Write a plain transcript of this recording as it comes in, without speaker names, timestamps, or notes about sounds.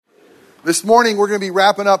This morning, we're going to be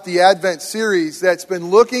wrapping up the Advent series that's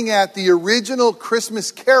been looking at the original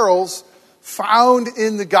Christmas carols found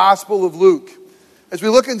in the Gospel of Luke. As we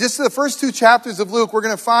look in just the first two chapters of Luke, we're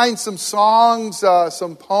going to find some songs,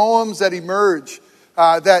 some poems that emerge,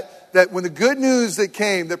 that when the good news that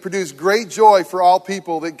came, that produced great joy for all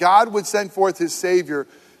people, that God would send forth his Savior,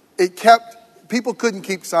 people couldn't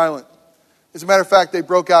keep silent. As a matter of fact, they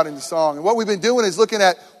broke out into song. And what we've been doing is looking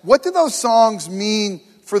at, what do those songs mean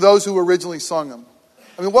for those who originally sung them?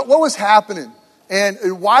 I mean, what was happening?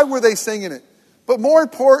 And why were they singing it? But more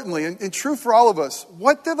importantly, and true for all of us,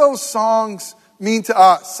 what do those songs mean to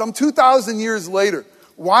us? Some 2,000 years later,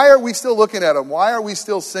 why are we still looking at them? Why are we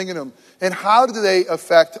still singing them? And how do they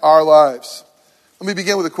affect our lives? Let me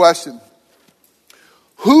begin with a question.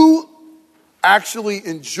 Who actually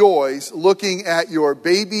enjoys looking at your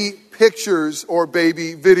baby pictures or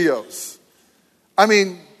baby videos? I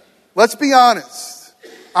mean, let's be honest.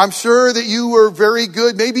 I'm sure that you were very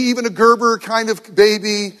good, maybe even a Gerber kind of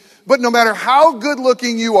baby. But no matter how good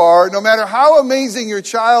looking you are, no matter how amazing your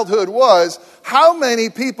childhood was, how many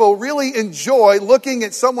people really enjoy looking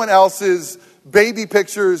at someone else's baby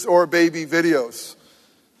pictures or baby videos?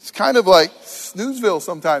 It's kind of like Snoozeville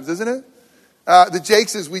sometimes, isn't it? The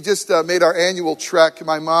Jakeses, we just made our annual trek.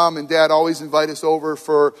 My mom and dad always invite us over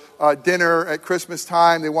for dinner at Christmas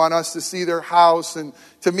time. They want us to see their house. And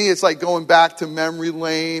to me, it's like going back to memory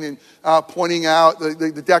lane and pointing out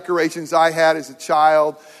the decorations I had as a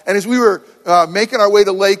child. And as we were making our way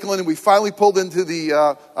to Lakeland and we finally pulled into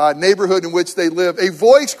the neighborhood in which they live, a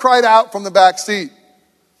voice cried out from the back seat,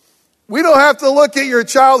 "We don't have to look at your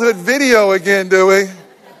childhood video again, do we?"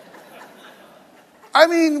 I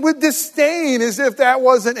mean, with disdain, as if that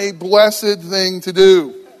wasn't a blessed thing to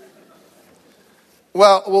do.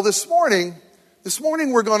 Well, this morning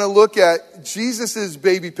we're going to look at Jesus's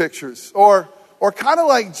baby pictures, or kind of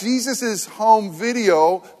like Jesus's home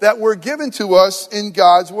video that were given to us in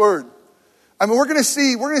God's Word. I mean, we're going to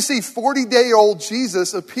see 40-day-old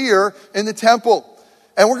Jesus appear in the temple,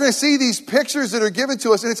 and we're going to see these pictures that are given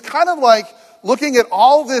to us, and it's kind of like looking at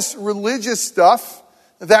all this religious stuff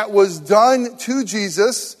that was done to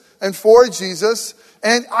Jesus and for Jesus.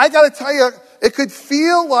 And I got to tell you, it could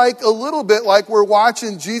feel like a little bit like we're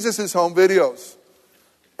watching Jesus' home videos.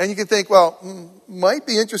 And you can think, well, might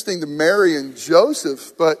be interesting to Mary and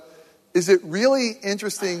Joseph, but is it really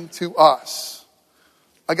interesting to us?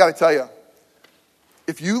 I got to tell you,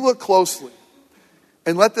 if you look closely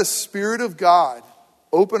and let the Spirit of God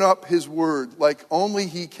open up his Word like only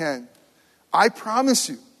he can, I promise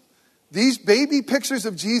you, these baby pictures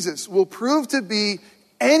of Jesus will prove to be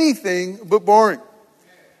anything but boring.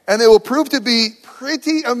 And they will prove to be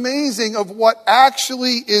pretty amazing of what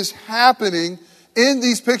actually is happening in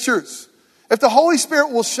these pictures. If the Holy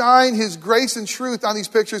Spirit will shine his grace and truth on these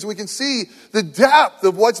pictures, we can see the depth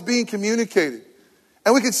of what's being communicated.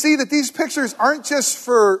 And we can see that these pictures aren't just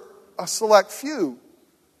for a select few.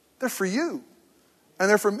 They're for you. And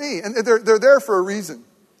they're for me. And they're there for a reason.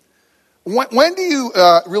 When do you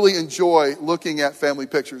really enjoy looking at family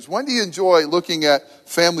pictures? When do you enjoy looking at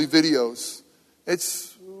family videos?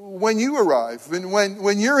 It's when you arrive,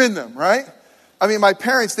 when you're in them, right? I mean, my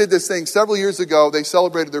parents did this thing several years ago. They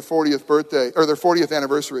celebrated their 40th birthday, or their 40th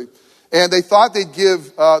anniversary. And they thought they'd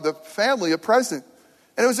give the family a present.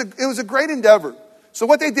 And it was a great endeavor. So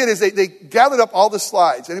what they did is they gathered up all the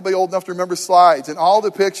slides. Anybody old enough to remember slides? And all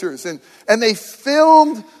the pictures. And they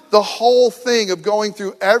filmed the whole thing of going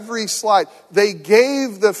through every slide. They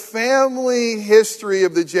gave the family history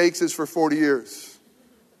of the Jakeses for 40 years.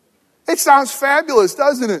 It sounds fabulous,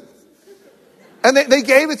 doesn't it? And they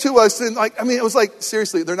gave it to us, and it was like,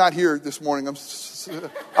 seriously, they're not here this morning.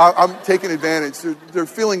 I'm taking advantage.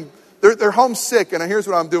 They're homesick, and here's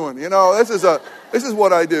what I'm doing. You know, this is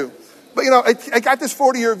what I do. But I got this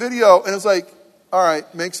 40-year video, and it's like, all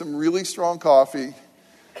right, make some really strong coffee,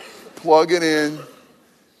 plug it in.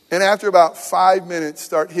 And after about 5 minutes,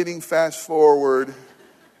 start hitting fast forward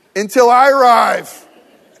until I arrive.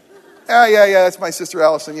 Yeah, that's my sister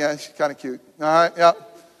Allison. Yeah, she's kind of cute. All right, yeah.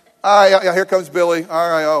 Yeah, here comes Billy. All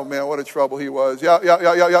right, oh man, what a trouble he was.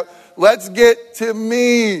 Yeah. Let's get to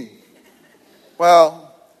me.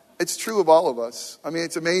 Well, it's true of all of us. I mean,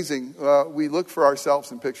 it's amazing. We look for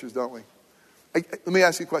ourselves in pictures, don't we? Let me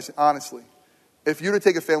ask you a question, honestly. If you were to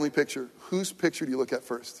take a family picture, whose picture do you look at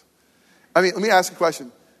first? I mean, let me ask you a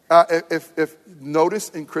question. If notice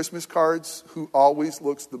in Christmas cards who always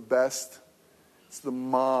looks the best, it's the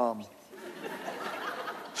mom.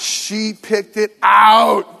 She picked it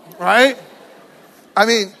out, right? I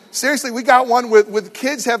mean, seriously, we got one with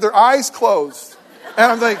kids have their eyes closed.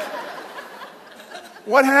 And I'm like,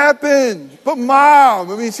 What happened? But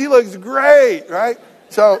mom, I mean, she looks great, right?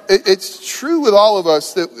 So it's true with all of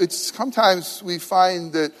us that sometimes we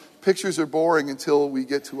find that pictures are boring until we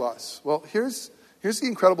get to us. Well, here's the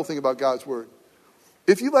incredible thing about God's word.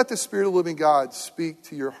 If you let the Spirit of the living God speak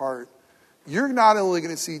to your heart, you're not only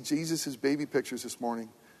going to see Jesus' baby pictures this morning,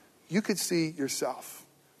 you could see yourself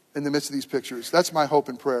in the midst of these pictures. That's my hope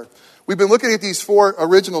and prayer. We've been looking at these 4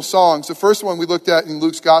 original songs. The first one we looked at in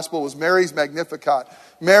Luke's gospel was Mary's Magnificat.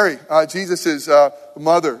 Mary, Jesus'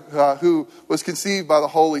 mother, who was conceived by the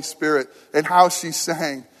Holy Spirit, and how she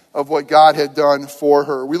sang of what God had done for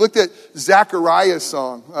her. We looked at Zechariah's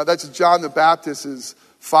song. That's John the Baptist's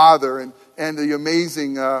father, and the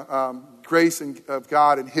amazing grace of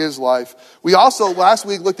God in his life. We also, last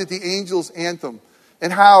week, looked at the angel's anthem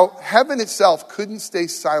and how heaven itself couldn't stay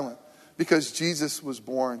silent because Jesus was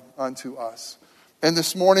born unto us. And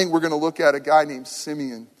this morning, we're going to look at a guy named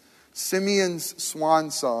Simeon. Simeon's swan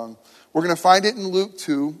song. We're going to find it in Luke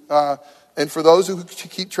 2. And for those who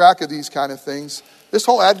keep track of these kind of things, this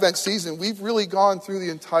whole Advent season, we've really gone through the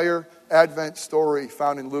entire Advent story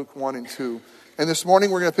found in Luke 1 and 2. And this morning,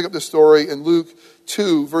 we're going to pick up the story in Luke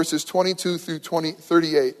 2, verses 22 through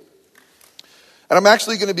 38. And I'm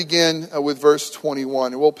actually going to begin with verse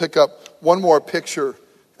 21. And we'll pick up one more picture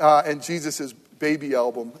in Jesus' baby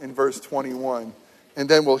album in verse 21. And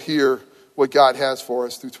then we'll hear what God has for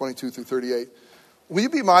us through 22 through 38. Will you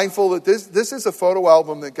be mindful that this is a photo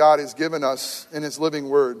album that God has given us in his living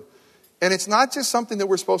word. And it's not just something that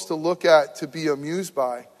we're supposed to look at to be amused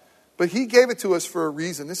by, but he gave it to us for a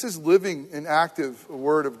reason. This is living and active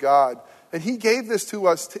word of God. And he gave this to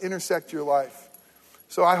us to intersect your life.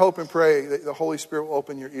 So I hope and pray that the Holy Spirit will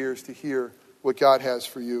open your ears to hear what God has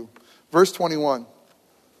for you. Verse 21.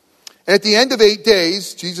 And at the end of 8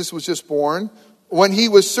 days, Jesus was just born. When he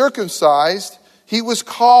was circumcised, he was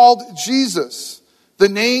called Jesus, the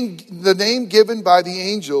name given by the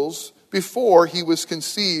angels before he was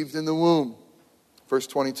conceived in the womb. Verse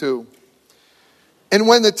 22. And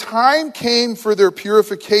when the time came for their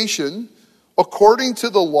purification, according to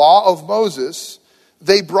the law of Moses,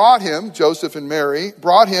 they brought him, Joseph and Mary,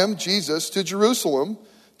 brought him, Jesus, to Jerusalem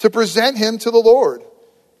to present him to the Lord,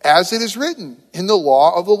 as it is written in the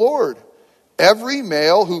law of the Lord. Every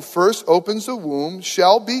male who first opens the womb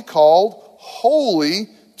shall be called holy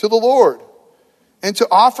to the Lord, and to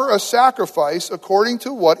offer a sacrifice according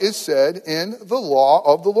to what is said in the law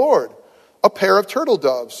of the Lord, a pair of turtle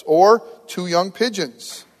doves or 2 young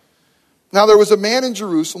pigeons. Now there was a man in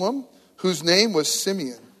Jerusalem whose name was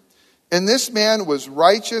Simeon, and this man was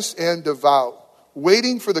righteous and devout,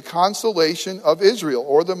 waiting for the consolation of Israel,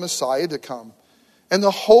 or the Messiah to come. And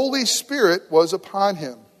the Holy Spirit was upon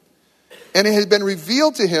him. And it had been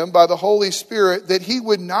revealed to him by the Holy Spirit that he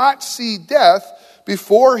would not see death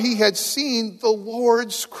before he had seen the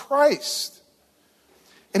Lord's Christ.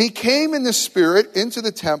 And he came in the Spirit into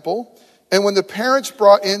the temple. And when the parents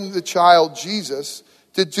brought in the child Jesus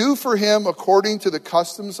to do for him according to the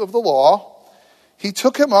customs of the law, he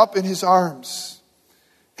took him up in his arms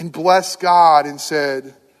and blessed God and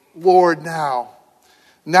said, Lord, now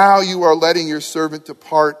you are letting your servant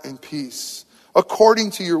depart in peace,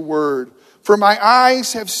 according to your word. For my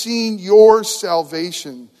eyes have seen your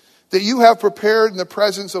salvation, that you have prepared in the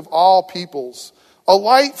presence of all peoples, a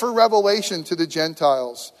light for revelation to the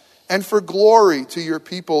Gentiles, and for glory to your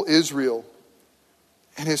people Israel.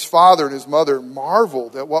 And his father and his mother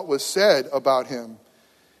marveled at what was said about him.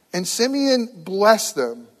 And Simeon blessed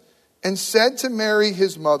them and said to Mary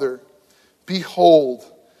his mother, Behold,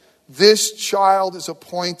 this child is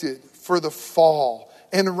appointed for the fall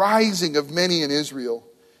and rising of many in Israel,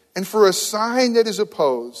 and for a sign that is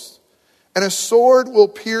opposed. And a sword will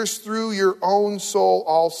pierce through your own soul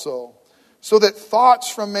also, so that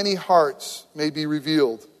thoughts from many hearts may be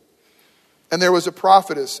revealed. And there was a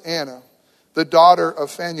prophetess, Anna, the daughter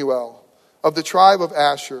of Phanuel, of the tribe of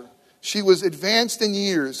Asher. She was advanced in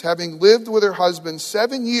years, having lived with her husband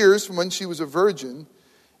 7 years from when she was a virgin,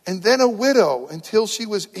 and then a widow until she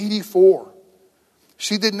was 84.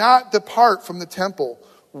 She did not depart from the temple,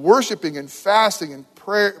 worshiping and fasting and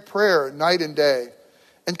prayer night and day.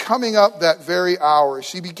 And coming up that very hour,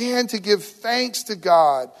 she began to give thanks to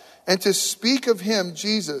God and to speak of him,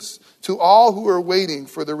 Jesus, to all who are waiting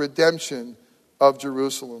for the redemption of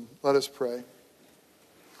Jerusalem. Let us pray.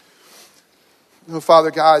 Oh, Father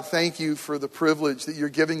God, thank you for the privilege that you're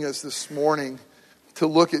giving us this morning to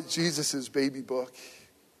look at Jesus' baby book.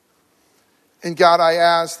 And God, I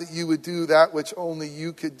ask that you would do that which only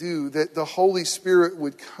you could do, that the Holy Spirit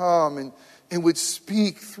would come and would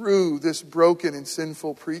speak through this broken and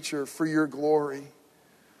sinful preacher for your glory.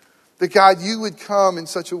 That God, you would come in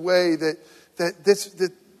such a way that that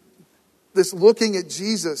this looking at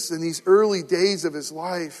Jesus in these early days of his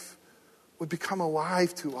life would become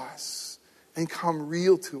alive to us and come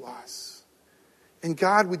real to us. And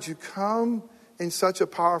God, would you come in such a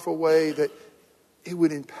powerful way that it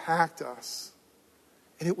would impact us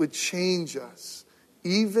and it would change us.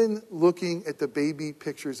 Even looking at the baby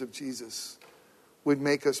pictures of Jesus would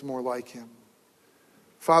make us more like him.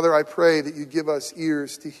 Father, I pray that you give us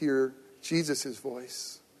ears to hear Jesus'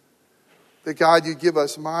 voice. That God, you give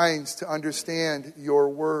us minds to understand your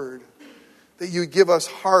word. That you give us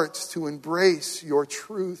hearts to embrace your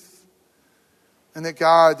truth. And that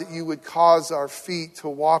God, that you would cause our feet to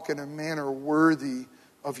walk in a manner worthy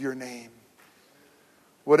of your name.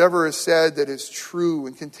 Whatever is said that is true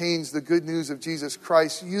and contains the good news of Jesus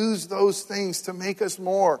Christ, use those things to make us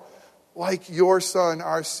more like your Son,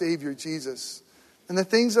 our Savior, Jesus. And the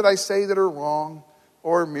things that I say that are wrong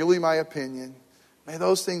or merely my opinion, may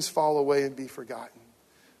those things fall away and be forgotten.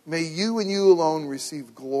 May you and you alone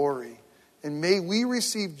receive glory. And may we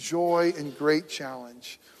receive joy and great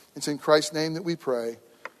challenge. It's in Christ's name that we pray.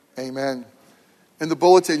 Amen. In the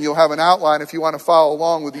bulletin, you'll have an outline if you want to follow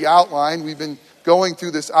along with the outline. We've been going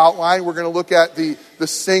through this outline. We're going to look at the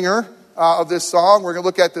singer of this song. We're going to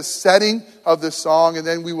look at the setting of this song, and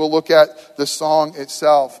then we will look at the song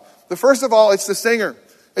itself. But first of all, it's the singer.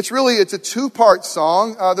 It's a two-part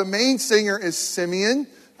song. The main singer is Simeon.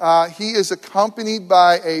 He is accompanied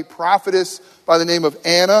by a prophetess by the name of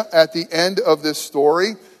Anna at the end of this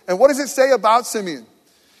story. And what does it say about Simeon?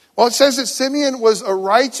 Well, it says that Simeon was a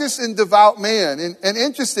righteous and devout man. And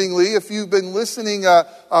interestingly, if you've been listening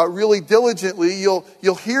really diligently,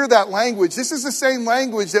 you'll hear that language. This is the same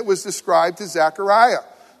language that was described to Zechariah.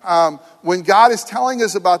 When God is telling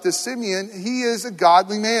us about this Simeon, he is a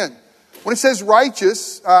godly man. When it says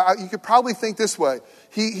righteous, you could probably think this way.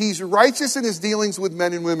 He's righteous in his dealings with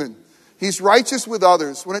men and women. He's righteous with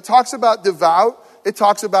others. When it talks about devout, it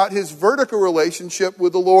talks about his vertical relationship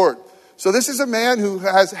with the Lord. So this is a man who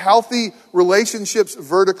has healthy relationships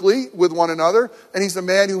vertically with one another, and he's a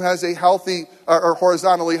man who has a healthy or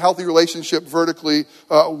horizontally healthy relationship vertically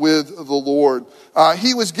with the Lord.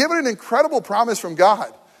 He was given an incredible promise from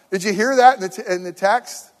God. Did you hear that in the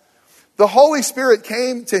text? The Holy Spirit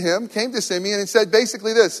came to Simeon and said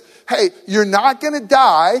basically this: hey, you're not going to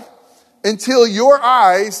die until your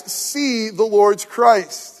eyes see the Lord's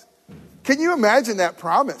Christ. Can you imagine that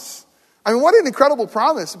promise? I mean, what an incredible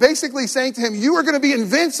promise. Basically saying to him, you are going to be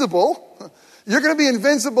invincible. You're going to be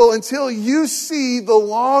invincible until you see the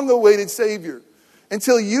long-awaited Savior.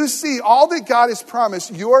 Until you see all that God has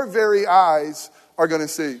promised, your very eyes are going to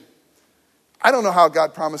see. I don't know how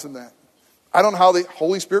God promised him that. I don't know how the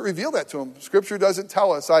Holy Spirit revealed that to him. Scripture doesn't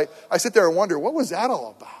tell us. I sit there and wonder, what was that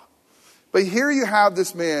all about? But here you have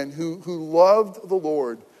this man who loved the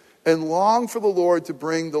Lord and longed for the Lord to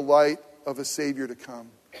bring the light of a Savior to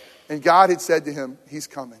come. And God had said to him, he's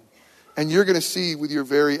coming. And you're going to see with your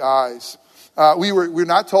very eyes. We're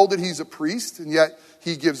not told that he's a priest, and yet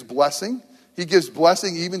he gives blessing. He gives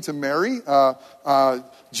blessing even to Mary,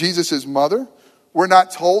 Jesus' mother. We're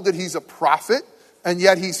not told that he's a prophet, and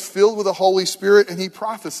yet he's filled with the Holy Spirit and he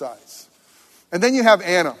prophesies. And then you have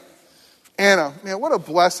Anna. Anna, man, what a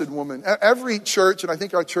blessed woman. Every church, and I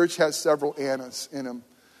think our church has several Annas in them.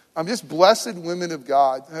 Just blessed women of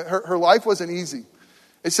God. Her life wasn't easy.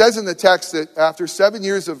 It says in the text that after 7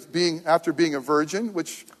 years after being a virgin,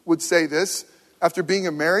 which would say this, after being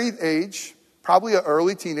a married age, probably an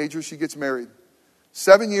early teenager, she gets married.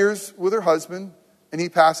 7 years with her husband, and he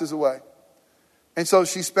passes away. And so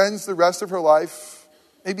she spends the rest of her life,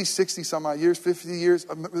 maybe 60 some odd years, 50 years.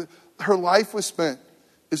 Her life was spent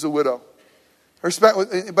as a widow.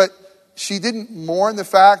 But she didn't mourn the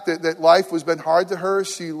fact that life has been hard to her.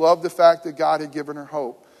 She loved the fact that God had given her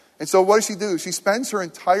hope. And so what does she do? She spends her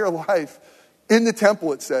entire life in the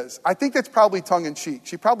temple, it says. I think that's probably tongue-in-cheek.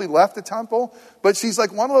 She probably left the temple, but she's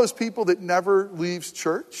like one of those people that never leaves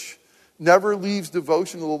church, never leaves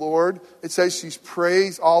devotion to the Lord. It says she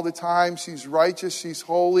prays all the time. She's righteous. She's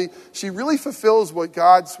holy. She really fulfills what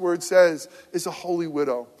God's word says is a holy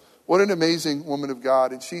widow. What an amazing woman of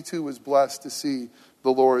God. And she too was blessed to see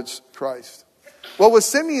the Lord's Christ. Well, with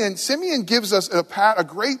Simeon gives us a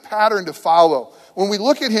great pattern to follow. When we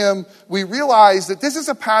look at him, we realize that this is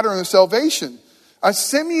a pattern of salvation.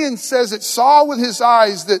 Simeon says it saw with his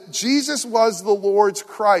eyes that Jesus was the Lord's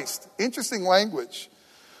Christ. Interesting language.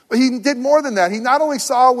 But he did more than that. He not only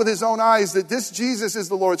saw with his own eyes that this Jesus is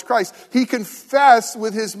the Lord's Christ, he confessed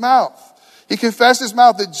with his mouth. He confessed his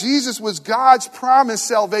mouth that Jesus was God's promised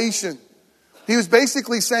salvation. He was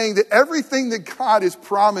basically saying that everything that God has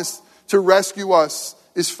promised to rescue us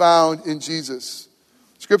is found in Jesus.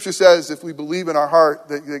 Scripture says if we believe in our heart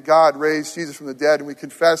that God raised Jesus from the dead and we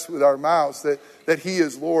confess with our mouths that he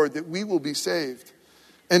is Lord, that we will be saved.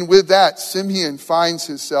 And with that, Simeon finds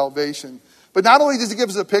his salvation. But not only does he give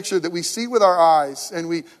us a picture that we see with our eyes and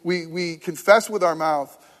we confess with our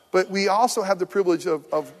mouth, but we also have the privilege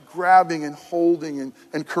of grabbing and holding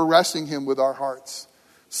and caressing him with our hearts.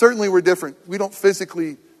 Certainly we're different. We don't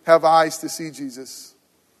physically have eyes to see Jesus.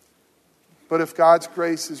 But if God's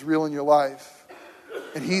grace is real in your life,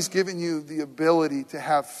 and he's given you the ability to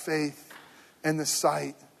have faith and the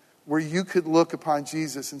sight where you could look upon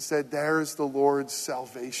Jesus and say, there's the Lord's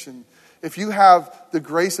salvation. If you have the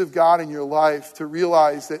grace of God in your life to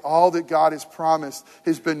realize that all that God has promised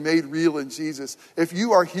has been made real in Jesus. If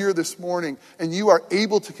you are here this morning and you are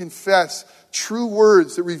able to confess true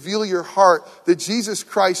words that reveal your heart that Jesus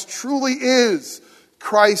Christ truly is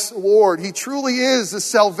Christ Lord. He truly is the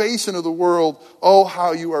salvation of the world. Oh,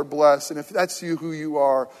 how you are blessed. And if that's you, who you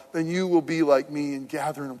are, then you will be like me and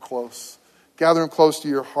gather him close. Gather him close to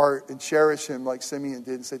your heart and cherish him like Simeon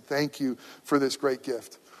did and say, thank you for this great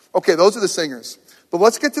gift. Okay, those are the singers. But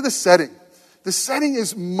let's get to the setting. The setting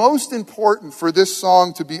is most important for this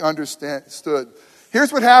song to be understood.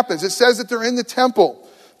 Here's what happens. It says that they're in the temple.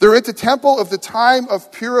 They're at the temple of the time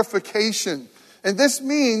of purification. And this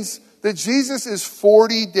means that Jesus is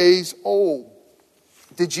 40 days old.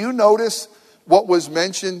 Did you notice what was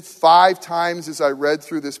mentioned 5 times as I read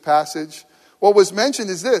through this passage? What was mentioned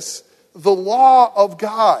is this, the law of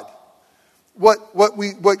God.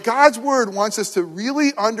 What God's word wants us to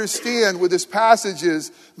really understand with this passage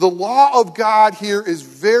is the law of God here is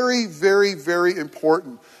very, very, very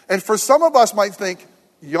important. And for some of us might think,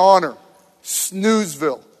 yawner,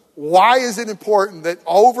 snoozeville. Why is it important that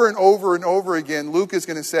over and over and over again, Luke is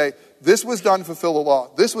going to say, this was done to fulfill the law.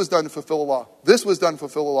 This was done to fulfill the law. This was done to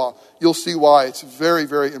fulfill the law. You'll see why. It's very,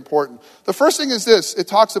 very important. The first thing is this. It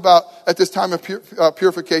talks about at this time of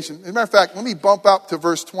purification. As a matter of fact, let me bump up to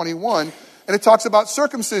verse 21. And it talks about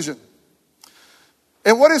circumcision.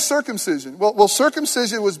 And what is circumcision? Well,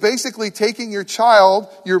 circumcision was basically taking your child,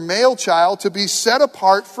 your male child, to be set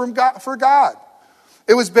apart from God, for God.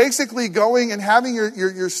 It was basically going and having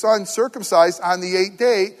your son circumcised on the 8th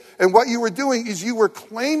day. And what you were doing is you were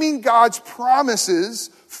claiming God's promises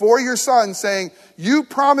for your son, saying, you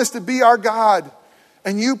promise to be our God.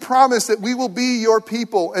 And you promise that we will be your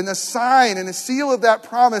people. And the sign and the seal of that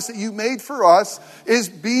promise that you made for us is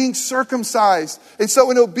being circumcised. And so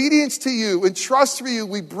in obedience to you and trust for you,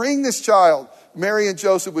 we bring this child. Mary and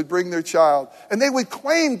Joseph would bring their child. And they would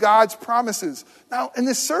claim God's promises. Now, in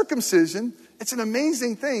this circumcision, it's an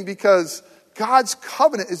amazing thing because God's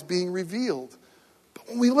covenant is being revealed. But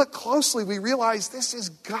when we look closely, we realize this is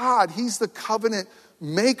God. He's the covenant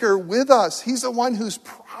maker with us. He's the one who's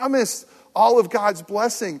promised all of God's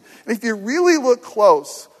blessing. And if you really look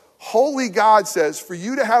close, holy God says, for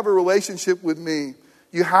you to have a relationship with me,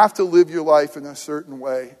 you have to live your life in a certain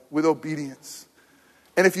way with obedience.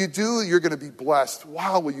 And if you do, you're going to be blessed.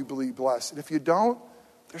 Wow, will you be blessed? And if you don't,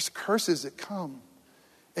 there's curses that come.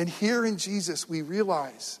 And here in Jesus, we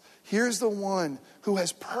realize, here's the one who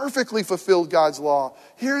has perfectly fulfilled God's law.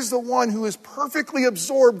 Here's the one who has perfectly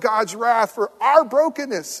absorbed God's wrath for our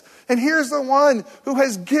brokenness. And here's the one who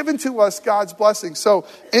has given to us God's blessing. So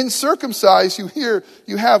in circumcised,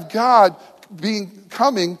 you have God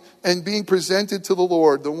coming and being presented to the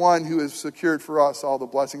Lord, the one who has secured for us all the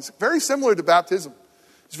blessings. Very similar to baptism.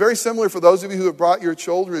 It's very similar for those of you who have brought your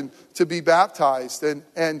children to be baptized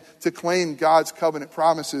and to claim God's covenant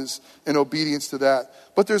promises in obedience to that.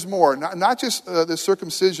 But there's more. Not just the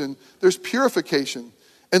circumcision, there's purification.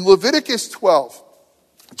 In Leviticus 12,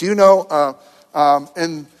 do you know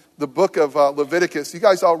in the book of Leviticus, you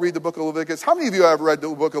guys all read the book of Leviticus? How many of you have read the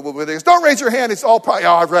book of Leviticus? Don't raise your hand. It's all probably,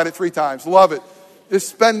 I've read it 3 times. Love it. Just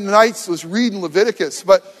spend nights just reading Leviticus.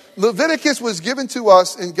 But Leviticus was given to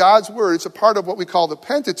us in God's word. It's a part of what we call the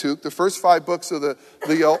Pentateuch, the first 5 books of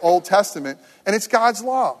the Old Testament. And it's God's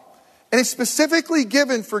law. And it's specifically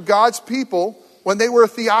given for God's people when they were a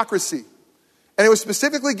theocracy. And it was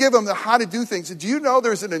specifically given them how to do things. And do you know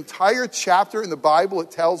there's an entire chapter in the Bible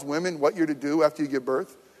that tells women what you're to do after you give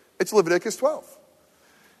birth? It's Leviticus 12.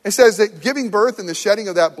 It says that giving birth and the shedding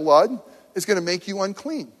of that blood is going to make you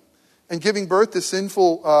unclean. And giving birth to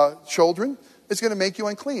sinful children is going to make you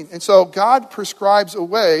unclean. And so God prescribes a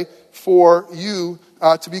way for you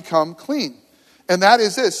to become clean. And that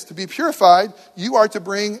is this: to be purified, you are to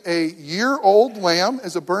bring a year-old lamb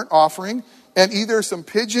as a burnt offering, and either some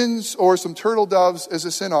pigeons or some turtle doves as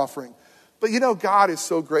a sin offering. But you know, God is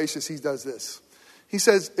so gracious, he does this. He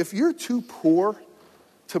says, if you're too poor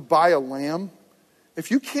to buy a lamb,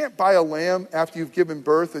 if you can't buy a lamb after you've given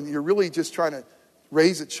birth and you're really just trying to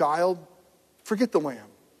raise a child, forget the lamb.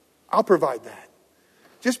 I'll provide that.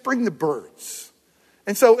 Just bring the birds.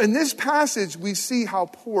 And so in this passage, we see how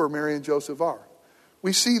poor Mary and Joseph are.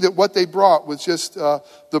 We see that what they brought was just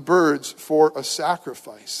the birds for a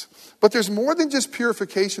sacrifice. But there's more than just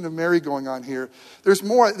purification of Mary going on here. There's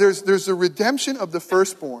more. There's the redemption of the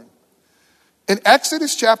firstborn. In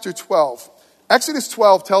Exodus chapter 12, Exodus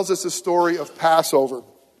 12 tells us the story of Passover.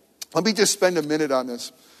 Let me just spend a minute on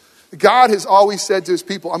this. God has always said to his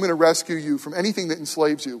people, I'm going to rescue you from anything that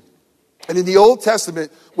enslaves you. And in the Old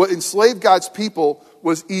Testament, what enslaved God's people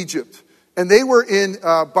was Egypt. And they were in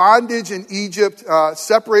bondage in Egypt,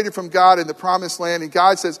 separated from God in the promised land. And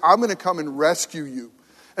God says, I'm going to come and rescue you.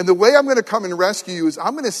 And the way I'm going to come and rescue you is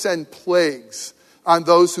I'm going to send plagues on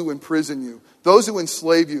those who imprison you, those who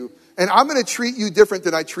enslave you. And I'm going to treat you different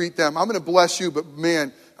than I treat them. I'm going to bless you, but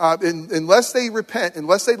man, unless they repent,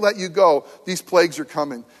 unless they let you go, these plagues are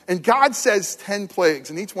coming. And God says 10 plagues,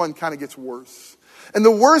 and each one kind of gets worse. And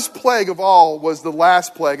the worst plague of all was the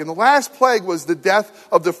last plague. And the last plague was the death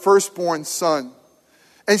of the firstborn son.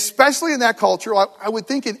 And especially in that culture, I would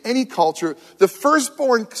think in any culture, the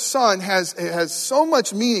firstborn son has so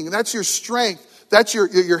much meaning. And that's your strength. That's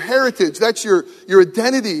your heritage. That's your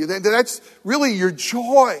identity. That's really your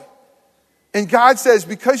joy. And God says,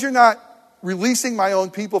 because you're not releasing my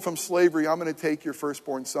own people from slavery, I'm going to take your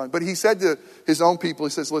firstborn son. But he said to his own people,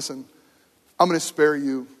 he says, listen, I'm going to spare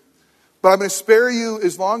you. But I'm going to spare you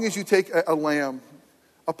as long as you take a lamb,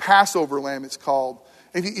 a Passover lamb it's called.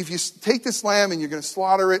 And if you take this lamb and you're going to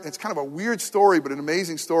slaughter it, and it's kind of a weird story, but an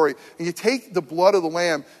amazing story. And you take the blood of the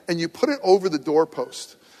lamb and you put it over the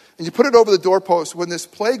doorpost. And you put it over the doorpost. When this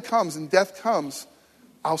plague comes and death comes,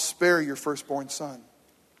 I'll spare your firstborn son.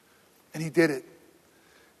 And he did it.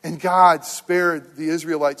 And God spared the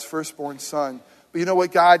Israelites' firstborn son. But you know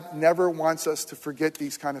what? God never wants us to forget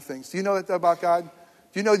these kind of things. Do you know that about God?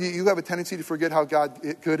 Do you know that you have a tendency to forget how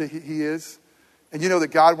good he is? And you know that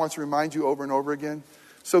God wants to remind you over and over again?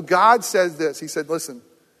 So God says this. He said, listen,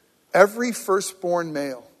 every firstborn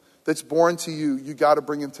male that's born to you, you got to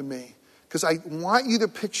bring him to me. Because I want you to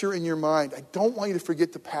picture in your mind, I don't want you to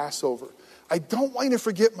forget the Passover. I don't want you to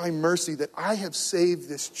forget my mercy that I have saved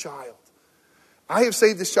this child. I have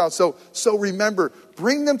saved this child. So remember,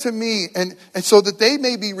 bring them to me and so that they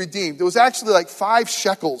may be redeemed. There was actually like 5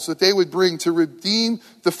 shekels that they would bring to redeem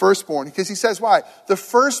the firstborn. Because he says, why? The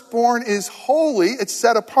firstborn is holy. It's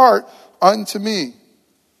set apart unto me.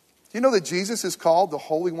 Do you know that Jesus is called the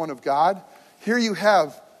Holy One of God? Here you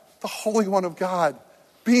have the Holy One of God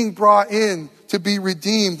being brought in to be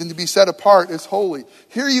redeemed and to be set apart as holy.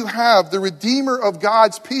 Here you have the Redeemer of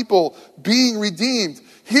God's people being redeemed.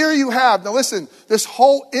 Here you have, now listen, this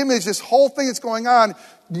whole image, this whole thing that's going on,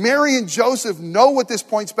 Mary and Joseph know what this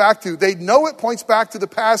points back to. They know it points back to the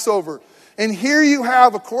Passover. And here you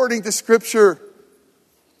have, according to Scripture,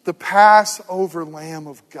 the Passover Lamb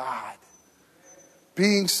of God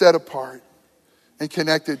being set apart and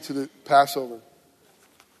connected to the Passover.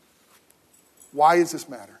 Why does this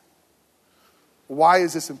matter? Why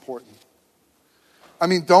is this important? I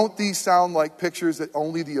mean, don't these sound like pictures that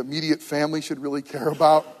only the immediate family should really care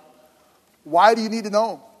about? Why do you need to know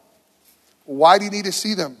them? Why do you need to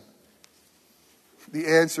see them? The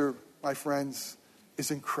answer, my friends,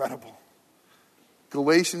 is incredible.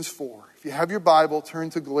 Galatians 4. If you have your Bible, turn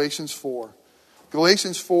to Galatians 4.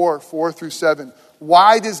 Galatians 4, 4 through 7.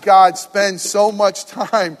 Why does God spend so much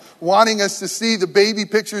time wanting us to see the baby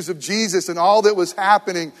pictures of Jesus and all that was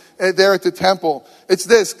happening there at the temple? It's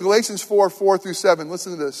this, Galatians 4, 4 through 7.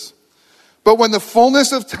 Listen to this. But when the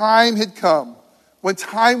fullness of time had come, when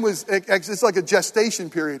time was, it's like a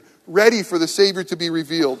gestation period, ready for the Savior to be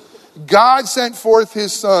revealed, God sent forth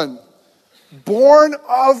his Son, born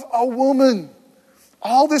of a woman.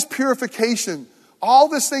 All this purification, all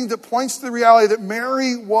this thing that points to the reality that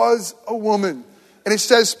Mary was a woman. And it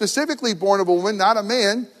says specifically born of a woman, not a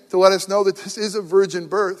man, to let us know that this is a virgin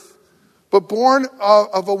birth. But born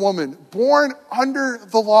of a woman, born under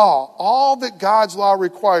the law, all that God's law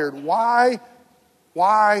required. Why?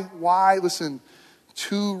 Listen,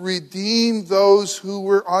 to redeem those who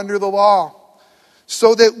were under the law,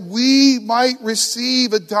 so that we might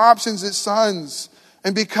receive adoptions as sons.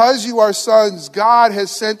 And because you are sons, God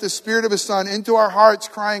has sent the Spirit of his Son into our hearts,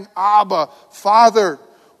 crying, Abba, Father.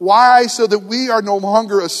 Why? So that we are no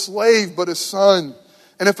longer a slave, but a son.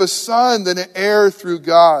 And if a son, then an heir through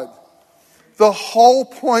God. The whole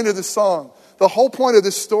point of the song, the whole point of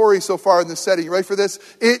this story so far in the setting, you ready for this?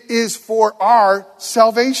 It is for our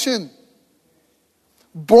salvation.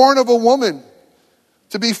 Born of a woman,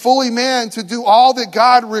 to be fully man, to do all that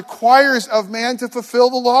God requires of man to fulfill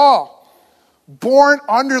the law. born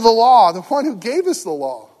under the law, the one who gave us the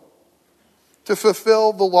law, to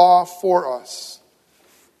fulfill the law for us,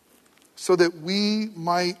 so that we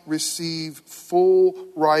might receive full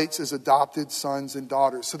rights as adopted sons and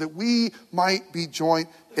daughters, so that we might be joint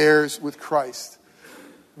heirs with Christ.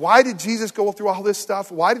 Why did Jesus go through all this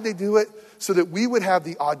stuff? Why did they do it? So that we would have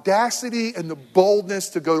the audacity and the boldness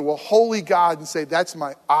to go to a holy God and say, that's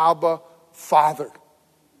my Abba Father.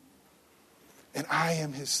 And I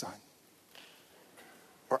am his son.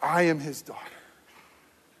 Or I am his daughter.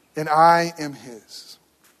 And I am his.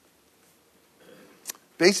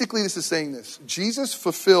 Basically, this is saying this. Jesus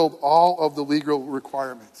fulfilled all of the legal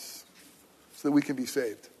requirements so that we can be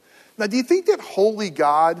saved. Now, do you think that holy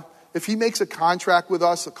God, if he makes a contract with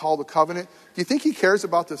us, called a covenant, do you think he cares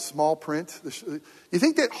about the small print? You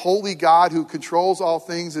think that holy God who controls all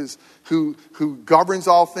things, who governs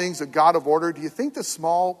all things, a God of order, do you think the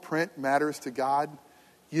small print matters to God?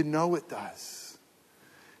 You know it does.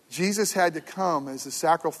 Jesus had to come as the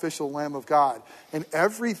sacrificial Lamb of God. And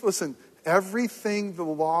everything the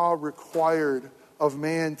law required of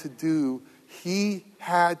man to do, he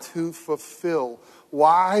had to fulfill.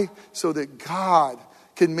 Why? So that God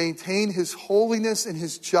can maintain his holiness and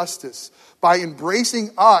his justice by embracing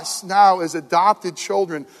us now as adopted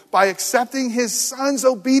children, by accepting his son's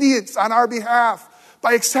obedience on our behalf,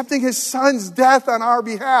 by accepting his son's death on our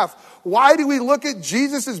behalf. Why do we look at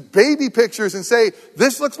Jesus' baby pictures and say,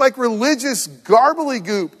 this looks like religious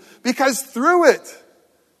gobbledygook? Because through it,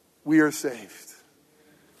 we are saved.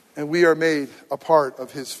 And we are made a part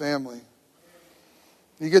of his family.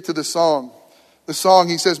 You get to the song. The song,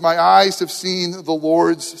 he says, my eyes have seen the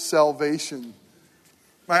Lord's salvation.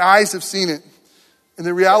 My eyes have seen it. And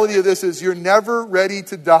the reality of this is you're never ready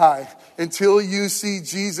to die until you see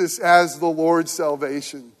Jesus as the Lord's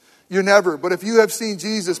salvation. You're never. But if you have seen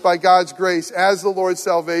Jesus by God's grace as the Lord's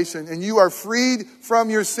salvation and you are freed from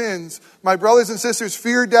your sins, my brothers and sisters,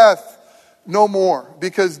 fear death no more,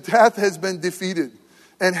 because death has been defeated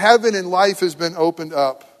and heaven and life has been opened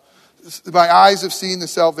up. My eyes have seen the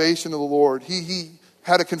salvation of the Lord. He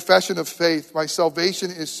had a confession of faith. My salvation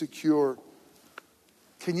is secure.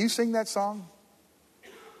 Can you sing that song?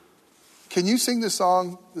 Can you sing the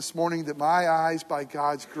song this morning that my eyes by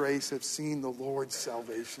God's grace have seen the Lord's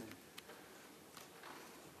salvation?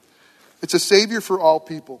 It's a Savior for all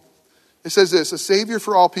people. It says this, a Savior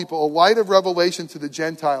for all people, a light of revelation to the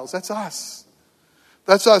Gentiles. That's us.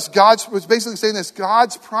 That's us. God was basically saying this.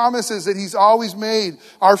 God's promises that he's always made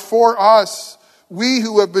are for us. We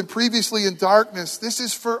who have been previously in darkness, this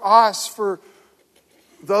is for us. For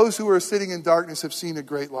those who are sitting in darkness have seen a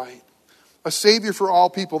great light. A Savior for all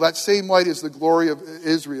people. That same light is the glory of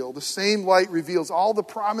Israel. The same light reveals all the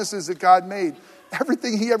promises that God made.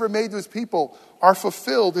 Everything he ever made to his people are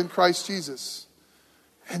fulfilled in Christ Jesus.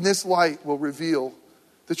 And this light will reveal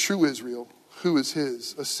the true Israel, who is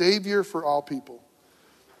his. A Savior for all people.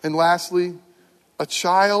 And lastly, a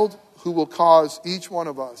child who will cause each one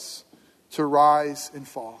of us to rise and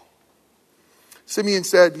fall. Simeon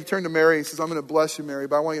said, he turned to Mary and says, I'm going to bless you, Mary,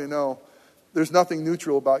 but I want you to know there's nothing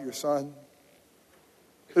neutral about your son.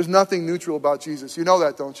 There's nothing neutral about Jesus. You know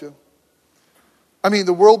that, don't you? I mean,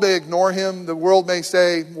 the world may ignore him. The world may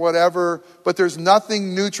say whatever, but there's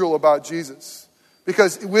nothing neutral about Jesus.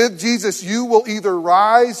 Because with Jesus, you will either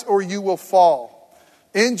rise or you will fall.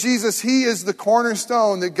 In Jesus, he is the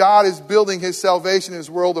cornerstone that God is building his salvation, his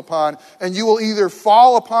world upon. And you will either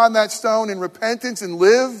fall upon that stone in repentance and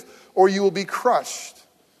live, or you will be crushed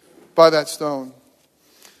by that stone.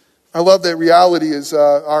 I love that reality is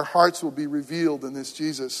our hearts will be revealed in this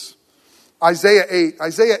Jesus. Isaiah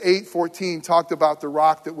 8:14 talked about the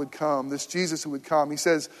rock that would come, this Jesus who would come. He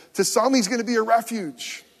says, to some he's going to be a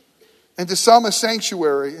refuge, and to some a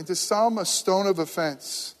sanctuary, and to some a stone of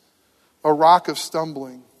offense, a rock of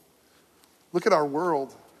stumbling. Look at our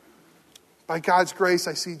world. By God's grace,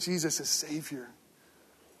 I see Jesus as Savior,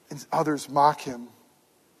 and others mock him.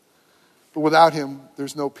 But without him,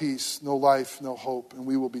 there's no peace, no life, no hope, and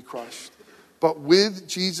we will be crushed. But with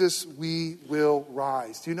Jesus, we will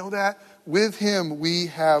rise. Do you know that? With him, we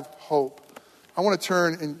have hope. I want to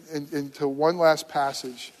turn into one last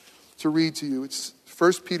passage to read to you. It's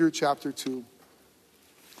 1 Peter chapter 2.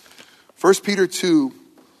 1 Peter 2,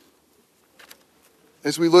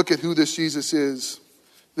 as we look at who this Jesus is,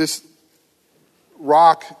 this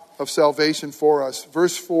rock of salvation for us.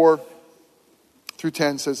 Verse 4 through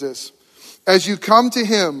 10 says this. As you come to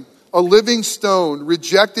him, a living stone,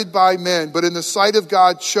 rejected by men, but in the sight of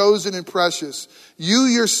God, chosen and precious. You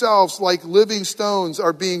yourselves, like living stones,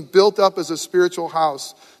 are being built up as a spiritual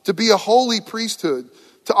house, to be a holy priesthood,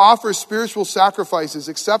 to offer spiritual sacrifices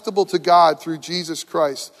acceptable to God through Jesus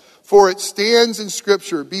Christ. For it stands in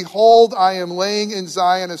Scripture, behold, I am laying in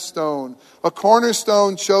Zion a stone, a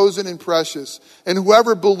cornerstone chosen and precious, and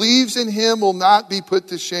whoever believes in him will not be put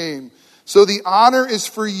to shame. So the honor is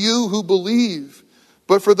for you who believe.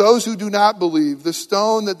 But for those who do not believe, the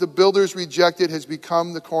stone that the builders rejected has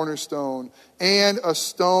become the cornerstone, and a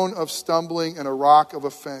stone of stumbling and a rock of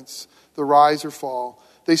offense, the rise or fall.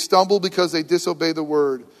 They stumble because they disobey the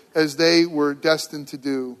word, as they were destined to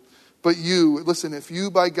do. But you, listen, if you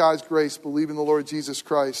by God's grace believe in the Lord Jesus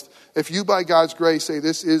Christ, if you by God's grace say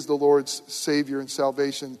this is the Lord's Savior and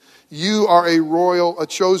salvation, you are a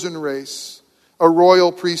chosen race, a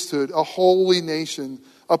royal priesthood, a holy nation,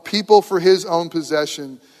 a people for his own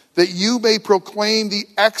possession, that you may proclaim the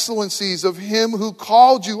excellencies of him who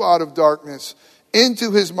called you out of darkness into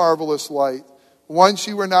his marvelous light. Once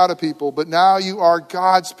you were not a people, but now you are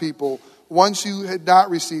God's people. Once you had not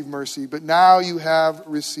received mercy, but now you have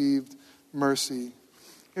received mercy.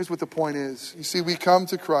 Here's what the point is. You see, we come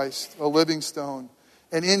to Christ, a living stone,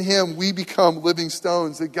 and in him we become living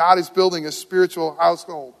stones, that God is building a spiritual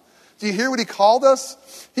household. Do you hear what he called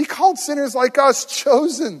us? He called sinners like us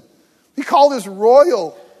chosen. He called us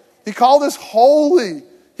royal. He called us holy.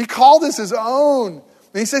 He called us his own.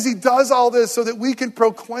 And he says he does all this so that we can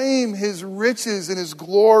proclaim his riches and his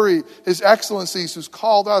glory, his excellencies, who's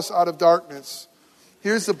called us out of darkness.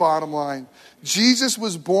 Here's the bottom line. Jesus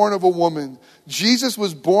was born of a woman. Jesus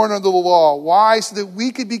was born under the law. Why? So that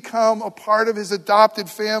we could become a part of his adopted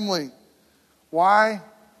family. Why?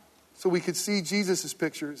 So we could see Jesus'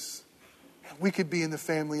 pictures. And we could be in the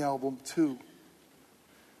family album too.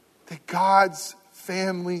 That God's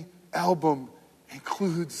family album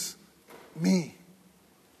includes me.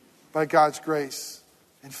 By God's grace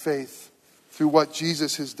and faith through what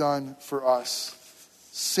Jesus has done for us.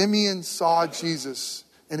 Simeon saw Jesus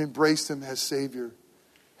and embraced him as Savior.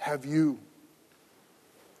 Have you?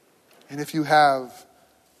 And if you have,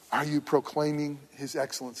 are you proclaiming his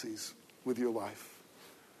excellencies with your life?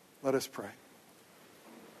 Let us pray.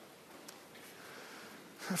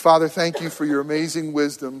 Father, thank you for your amazing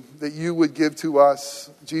wisdom that you would give to us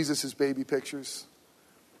Jesus' baby pictures.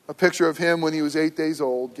 A picture of him when he was 8 days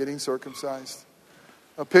old, getting circumcised.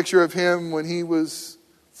 A picture of him when he was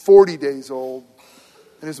 40 days old,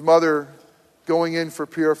 and his mother going in for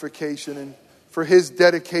purification, and for his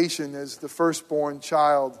dedication as the firstborn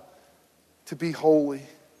child to be holy.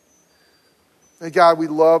 And God, we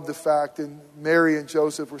love the fact that Mary and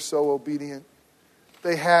Joseph were so obedient.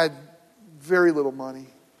 They had very little money,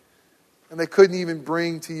 and they couldn't even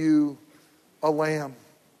bring to you a lamb.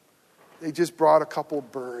 They just brought a couple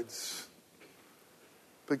of birds.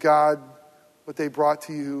 But God, what they brought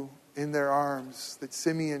to you in their arms, that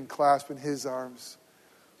Simeon clasped in his arms,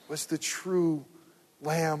 was the true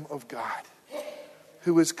Lamb of God,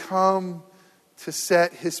 who has come to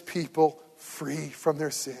set his people free from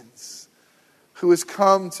their sins, who has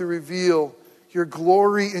come to reveal your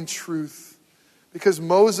glory and truth, because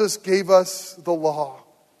Moses gave us the law,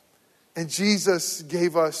 and Jesus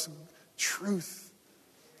gave us truth,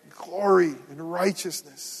 glory and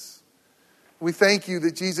righteousness. We thank you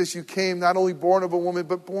that Jesus, you came not only born of a woman,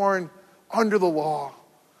 but born under the law,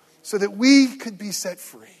 so that we could be set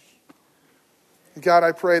free. And God,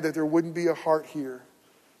 I pray that there wouldn't be a heart here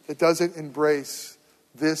that doesn't embrace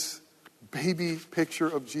this baby picture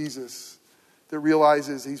of Jesus, that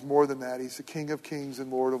realizes he's more than that. He's the King of Kings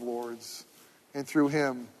and Lord of Lords. And through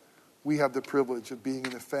him, we have the privilege of being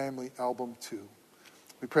in the family album too.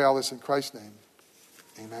 We pray all this in Christ's name.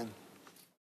 Amen.